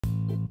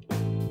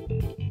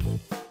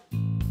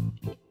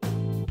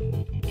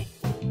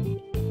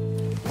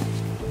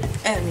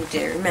Only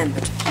dear, remember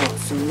to plant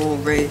some more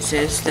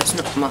roses. There's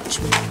not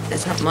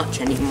much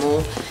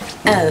anymore.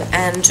 Oh,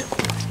 and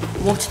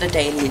water the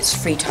dahlias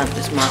 3 times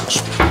as much.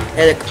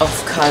 They look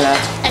off colour.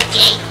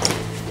 Okay.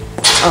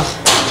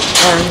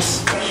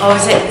 Oh,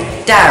 is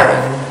it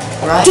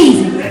Darren, right?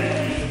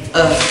 David.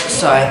 Oh,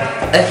 sorry.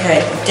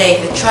 Okay,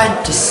 David, try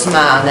to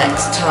smile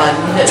next time.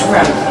 You look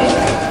grumpy.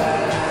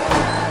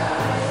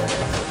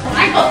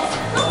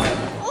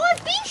 Oh,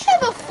 I've been here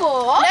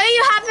before. No,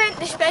 you haven't.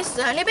 This place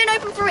has only been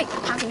open for a week.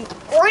 Have you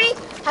already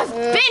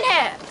been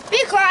here?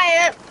 Be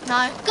quiet.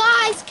 No.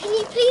 Guys, can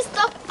you please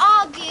stop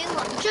arguing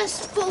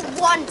just for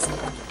once?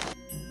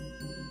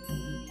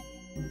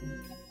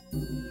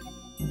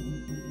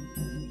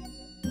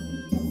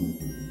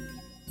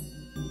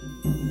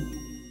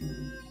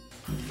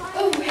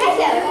 Oh,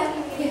 hello.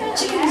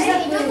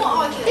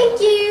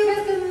 Thank you.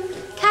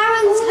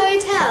 Karen's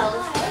Hotel.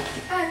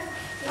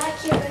 Like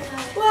your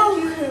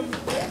welcome.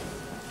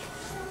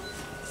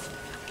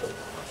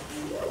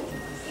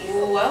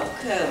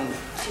 Welcome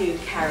to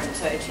Karen's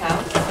Hotel,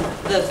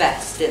 the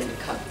best in the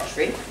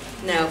country.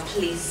 Now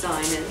please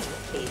sign in.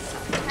 Please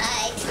sign in.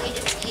 Hi,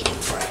 waiting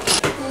for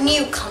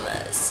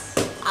newcomers.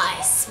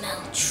 I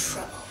smell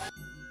trouble.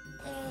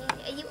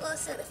 Are you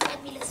also the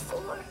Fabulous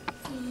Four?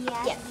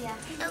 Yeah.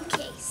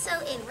 Okay, so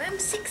in room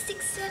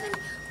 667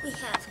 we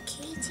have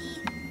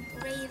Katie,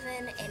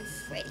 Raven, and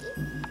Freddie.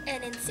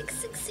 And in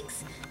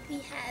 666 we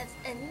have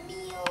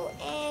Emil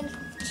and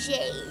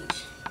Jade.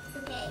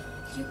 Okay.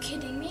 You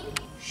kidding me?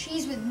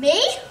 She's with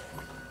me?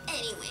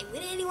 Anyway,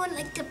 would anyone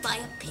like to buy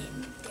a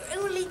pin? They're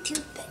only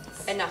 2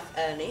 pence. Enough,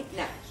 Ernie.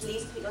 Now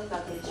please put your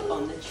luggage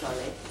on the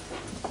trolley.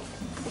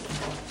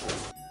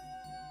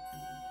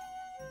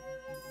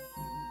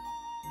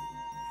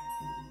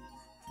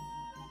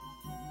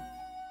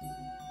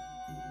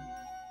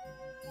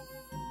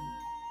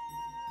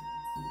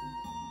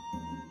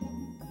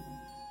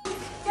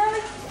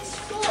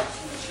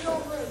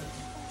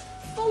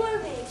 Follow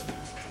me.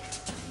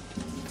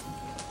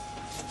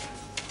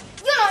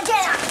 You're not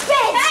getting out of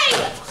bed! Hey!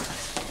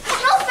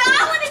 No,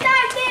 I want to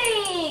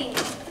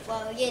dive.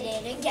 Well, you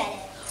didn't get it.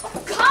 Oh,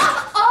 come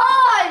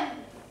on!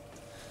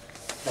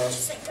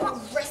 Just like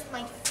gonna rest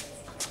my...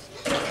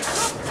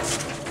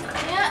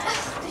 Yeah,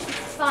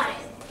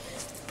 fine.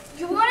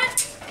 You want it?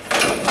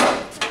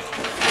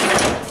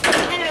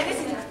 Anyway, this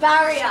is a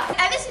barrier.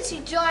 Ever since you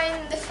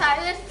joined the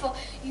Fabulous Four,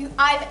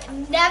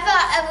 I've never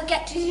ever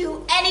get to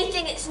do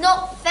anything. It's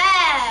not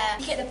fair.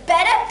 You get the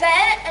bed,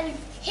 and you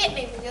hit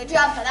me with your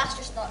jumper. That's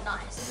just not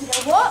nice. You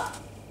know what?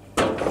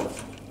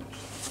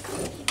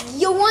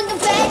 You want the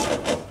bed?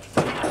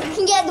 You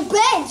can get the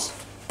bed.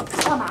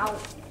 Come out.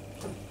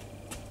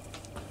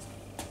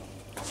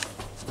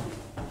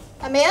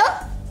 Emil?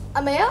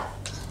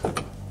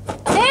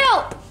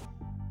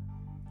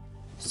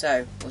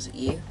 So, was it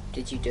you?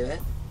 Did you do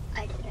it?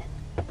 I did it.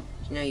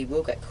 You know you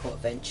will get caught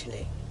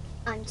eventually.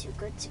 I'm too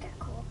good to get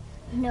caught.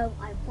 No,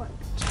 I won't.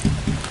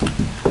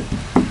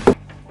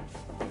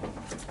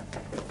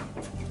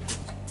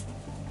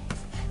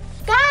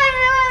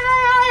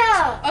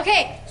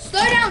 Okay,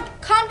 slow down,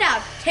 calm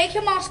down, take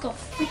your mask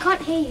off. We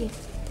can't hear you.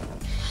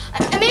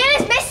 Emil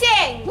is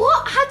missing!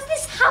 What? How did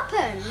this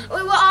happen?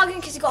 We were arguing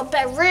because you got a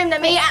better room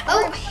than me.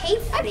 Hey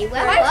Freddie,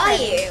 where Hi, were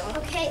Freddie. you?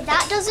 Okay,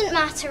 that doesn't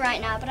matter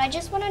right now, but I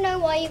just want to know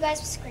why you guys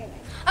were screaming.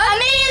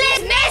 Emil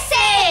is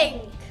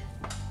missing!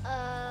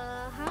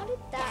 How did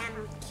that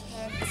happen?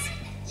 Kids,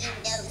 you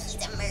know he's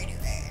a murderer.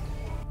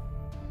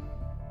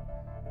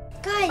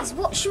 Guys,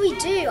 what should we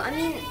do? I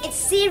mean, it's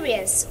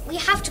serious. We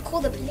have to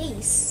call the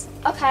police.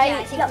 Okay, Yeah,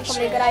 I think that's we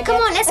probably a should. good idea.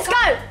 Come on, let's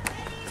go.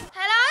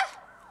 Hello?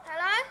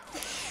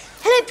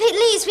 Hello,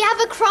 police. We have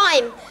a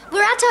crime.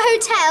 We're at a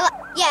hotel.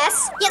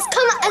 Yes,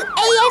 come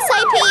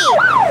ASAP.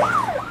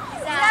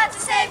 Set out to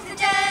save the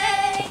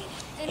day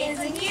in his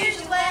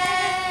unusual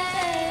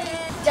way.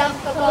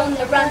 Jump up on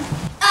the run.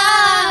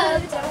 Oh,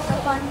 jump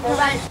up on the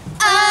run.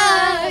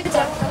 Oh,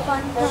 jump up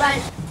on the run.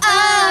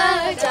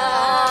 Oh,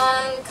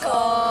 jump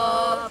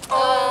up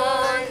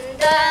on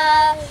the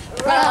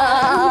run.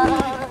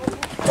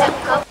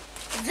 Jump up.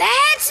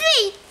 That's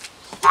me.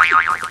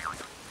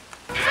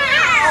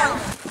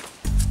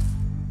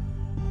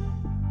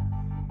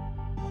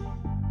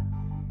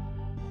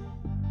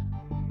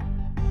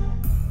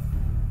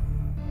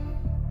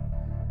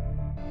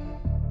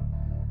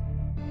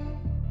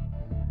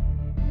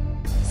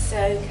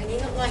 So, can you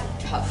not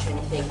touch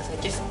anything? Because I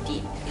just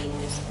deep clean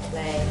this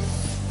place.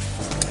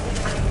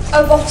 A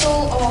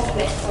bottle of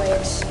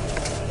liquid.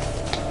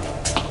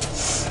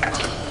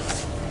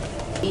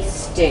 He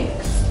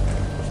stinks.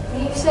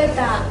 You said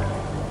that,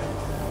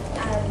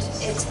 and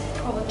it's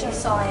probably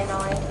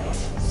cyanide.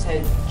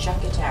 So,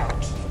 chuck it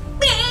out.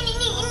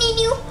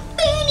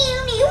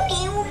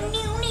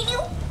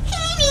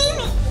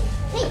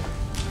 Hey,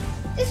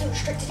 this is a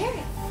restricted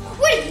area.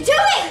 What are you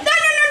doing?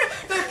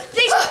 No,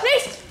 please.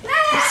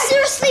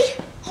 Seriously?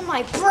 On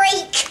my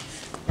break.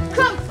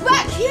 Come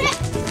back here.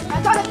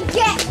 I gotta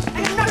forget,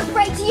 and I'm not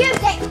afraid to use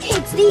it.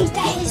 Kids these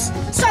days,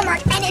 so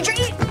much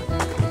energy.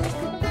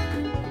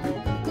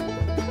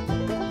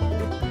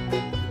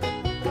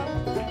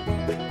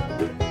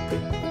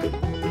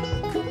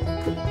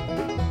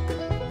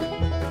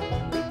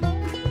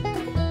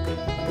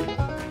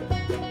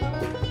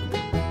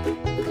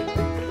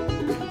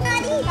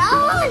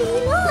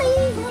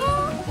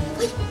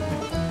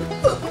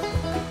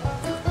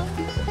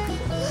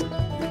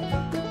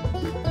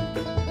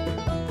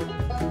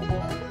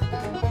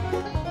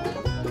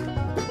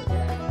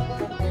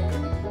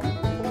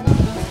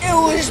 It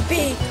would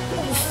be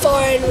all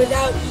fine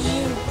without you,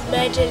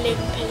 meddling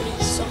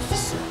police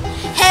officer.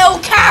 Hail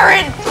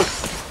Karen!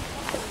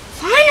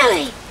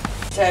 Finally!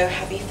 So,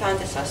 have you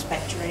found a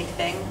suspect or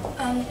anything?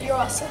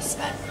 You're a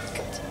suspect.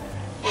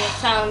 We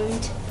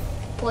found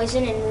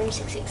poison in room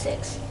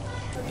 666.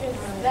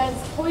 There's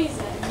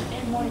poison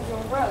in one of your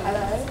rows.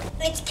 Hello?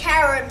 It's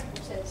Karen.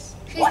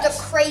 She's the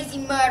crazy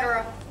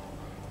murderer.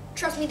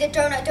 Trust me, the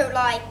donut don't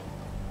lie.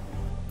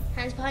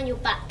 Hands behind your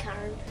back,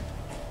 Karen.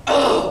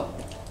 Oh,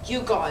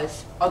 you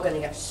guys are gonna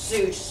get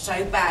sued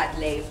so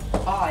badly.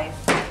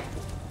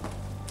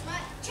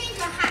 Change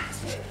my hat.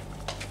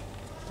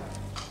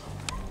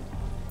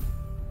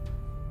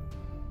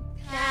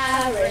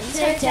 Karen's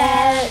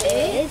hotel,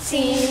 it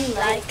seemed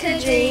like a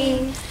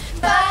dream.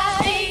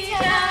 But it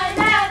turned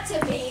out to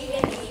be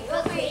an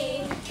evil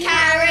queen.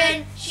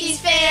 Karen, she's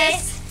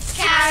fierce.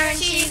 Karen,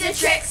 she's a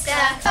trickster.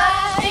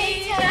 But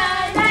it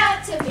turned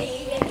out to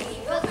be an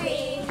evil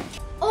queen.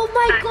 Oh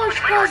my gosh,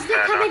 guys, look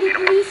how many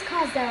police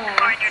cars there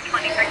are.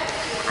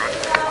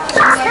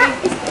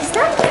 Is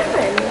that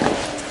Karen?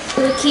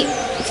 We'll keep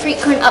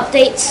frequent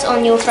updates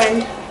on your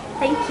friend.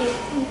 Thank you.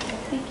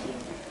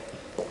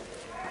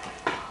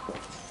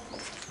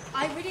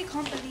 I really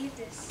can't believe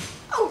this.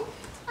 Oh,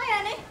 hi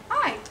Annie.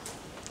 Hi.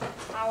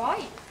 How are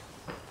you?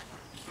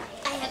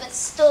 I have a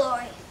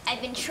story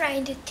I've been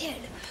trying to tell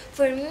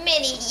for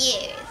many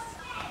years.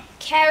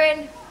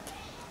 Karen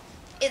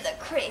is a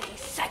crazy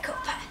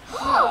psychopath.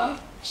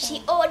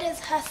 She orders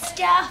her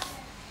staff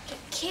to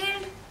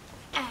kill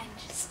and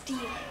steal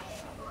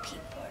from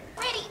people.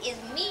 Freddy is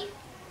me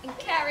and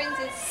Karen's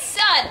his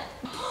son.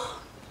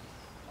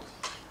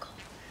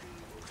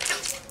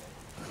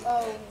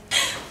 Oh.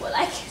 Well,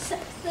 I guess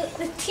that's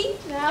the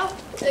teeth now.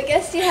 I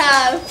guess you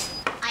have.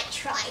 I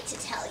tried to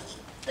tell you,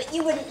 but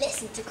you wouldn't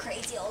listen to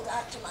crazy old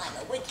Aunt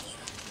Jemima, would you?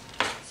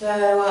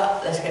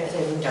 So, let's get this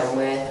over and done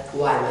with.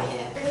 Why am I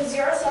here? Because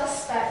you're a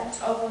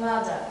suspect of a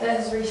murder that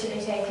has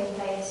recently taken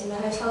place in the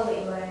hotel that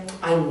you were in.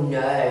 I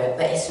know,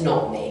 but it's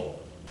not me.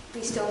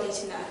 We still need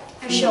to know.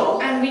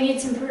 Sure. And we need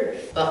some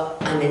proof. But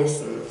I'm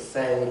innocent,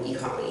 so you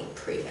can't really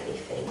prove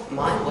anything.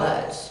 My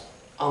words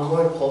are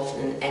more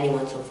important than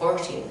anyone's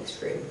authority in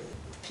this room.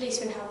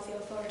 Policemen have the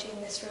authority in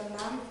this room,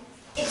 ma'am.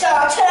 It's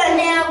our turn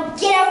now.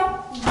 Get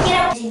out. Get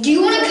out. Do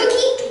you want a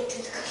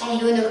cookie? I'm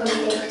doing the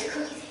cookie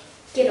thing.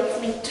 Get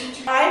off me.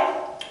 I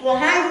will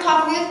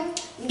handcuff you